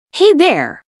Hey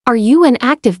there! Are you an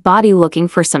active body looking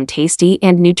for some tasty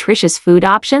and nutritious food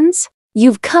options?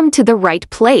 You've come to the right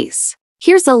place.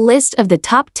 Here's a list of the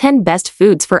top 10 best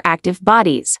foods for active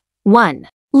bodies. 1.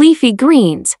 Leafy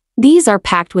greens. These are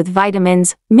packed with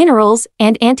vitamins, minerals,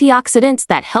 and antioxidants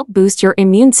that help boost your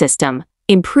immune system,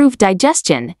 improve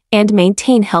digestion, and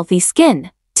maintain healthy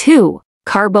skin. 2.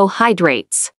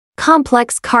 Carbohydrates.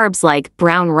 Complex carbs like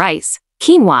brown rice,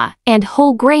 quinoa, and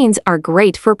whole grains are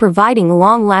great for providing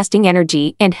long-lasting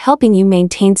energy and helping you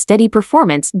maintain steady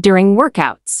performance during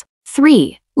workouts.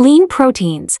 3. Lean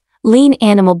proteins. Lean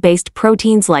animal-based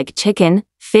proteins like chicken,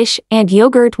 fish, and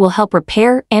yogurt will help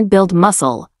repair and build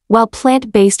muscle, while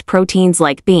plant-based proteins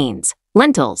like beans,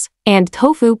 lentils, and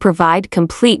tofu provide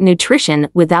complete nutrition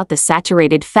without the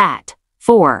saturated fat.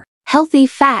 4. Healthy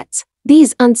fats.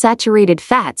 These unsaturated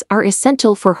fats are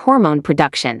essential for hormone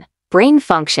production, brain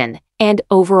function, and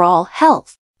overall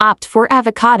health. Opt for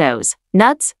avocados,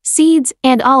 nuts, seeds,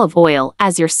 and olive oil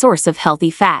as your source of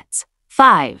healthy fats.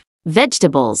 5.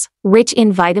 Vegetables. Rich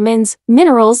in vitamins,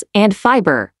 minerals, and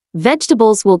fiber,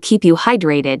 vegetables will keep you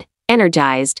hydrated,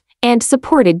 energized, and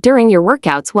supported during your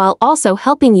workouts while also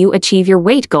helping you achieve your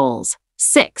weight goals.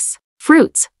 6.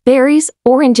 Fruits. Berries,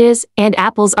 oranges, and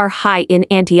apples are high in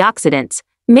antioxidants,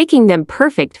 making them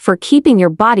perfect for keeping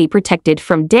your body protected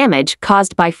from damage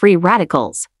caused by free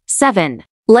radicals. 7.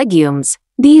 Legumes.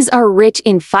 These are rich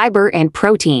in fiber and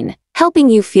protein, helping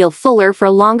you feel fuller for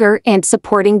longer and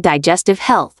supporting digestive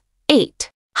health. 8.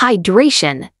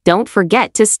 Hydration. Don't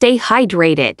forget to stay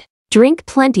hydrated. Drink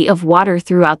plenty of water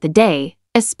throughout the day,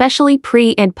 especially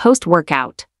pre- and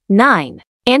post-workout. 9.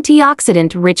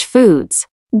 Antioxidant-rich foods.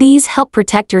 These help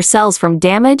protect your cells from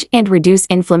damage and reduce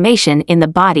inflammation in the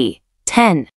body.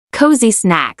 10. Cozy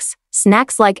snacks.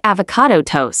 Snacks like avocado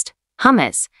toast,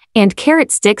 hummus, and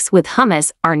carrot sticks with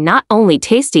hummus are not only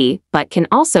tasty but can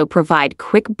also provide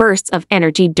quick bursts of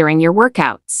energy during your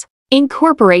workouts.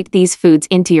 Incorporate these foods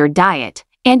into your diet,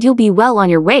 and you'll be well on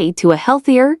your way to a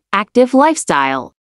healthier, active lifestyle.